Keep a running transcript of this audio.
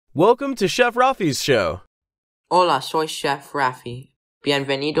Welcome to Chef Rafi's show. Hola, soy Chef Rafi.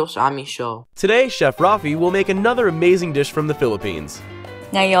 Bienvenidos a mi show. Today, Chef Rafi will make another amazing dish from the Philippines.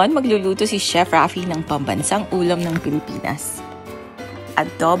 Ngayon, magluluto si Chef Rafi ng pambansang ulam ng Pilipinas.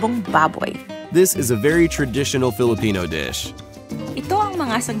 Adobong Baboy. This is a very traditional Filipino dish. Ito ang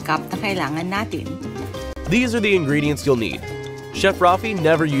mga sangkap na kailangan natin. These are the ingredients you'll need. Chef Rafi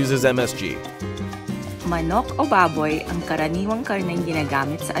never uses MSG. Manok o baboy ang karaniwang karneng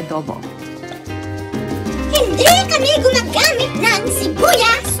ginagamit sa adobo. Hindi kami gumagamit ng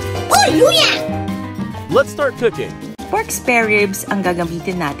sibuyas o luya! Let's start cooking. Pork spare ribs ang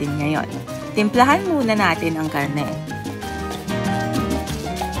gagamitin natin ngayon. Timplahan muna natin ang karne.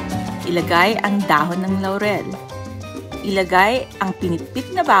 Ilagay ang dahon ng laurel. Ilagay ang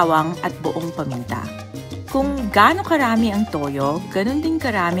pinitpit na bawang at buong paminta. Kung gaano karami ang toyo, ganun din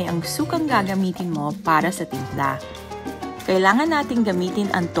karami ang sukang gagamitin mo para sa timpla. Kailangan nating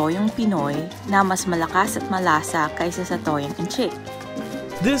gamitin ang toyong Pinoy na mas malakas at malasa kaysa sa toyong inchik.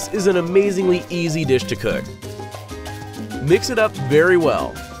 This is an amazingly easy dish to cook. Mix it up very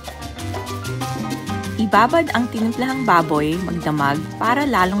well. Ibabad ang tinimplahang baboy magdamag para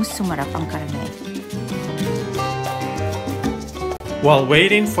lalong sumarap ang karne. While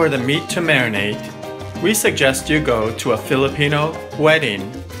waiting for the meat to marinate, we suggest you go to a Filipino wedding.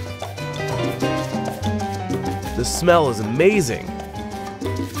 The smell is amazing.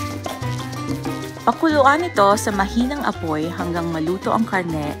 Pakuluan ito sa mahinang apoy hanggang maluto ang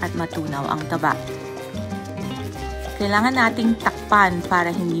karne at matunaw ang taba. Kailangan nating takpan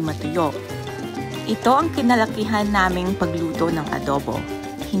para hindi matuyo. Ito ang kinalakihan naming pagluto ng adobo.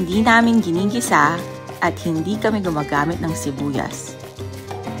 Hindi namin ginigisa at hindi kami gumagamit ng sibuyas.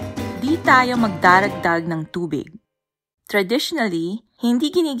 Di tayo magdaragdag ng tubig. Traditionally,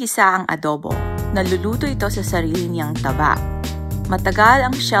 hindi ginigisa ang adobo. Naluluto ito sa sarili niyang taba. Matagal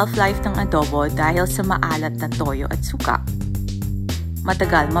ang shelf life ng adobo dahil sa maalat na toyo at suka.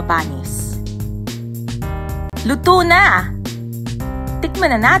 Matagal mapanis. Luto na!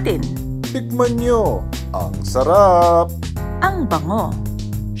 Tikman na natin! Tikman nyo! Ang sarap! Ang bango!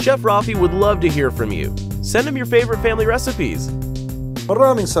 Chef Rafi would love to hear from you. Send him your favorite family recipes.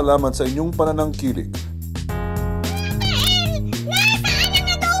 Maraming salamat sa inyong pananangkilik. Nasaan ang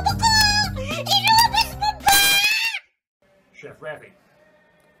adobo ko? Inubos mo ba? Chef Rafi.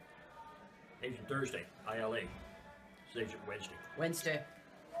 Asian Thursday, ILA. Asian Wednesday. Wednesday.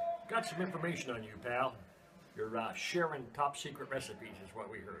 Got some information on you, pal. You're sharing top secret recipes is what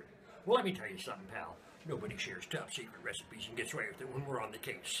we heard. Well, let me tell you something, pal. Nobody shares top secret recipes and gets away with it when we're on the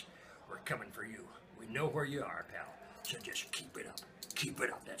case. We're coming for you. We know where you are, pal. So just keep it up. Keep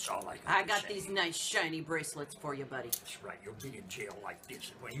it up, that's all I got say. these nice shiny bracelets for you, buddy. That's right, you'll be in jail like this.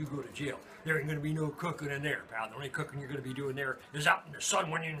 And when you go to jail, there ain't gonna be no cooking in there, pal. The only cooking you're gonna be doing there is out in the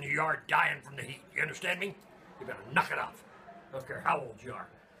sun when you're in the yard dying from the heat. You understand me? You better knock it off. I don't care how old you are.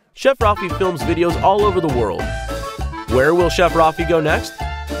 Chef Rafi films videos all over the world. Where will Chef Rafi go next?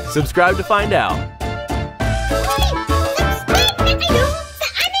 Subscribe to find out. Subscribe na kayo sa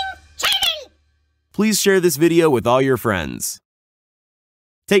aming channel! Please share this video with all your friends.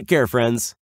 Take care, friends.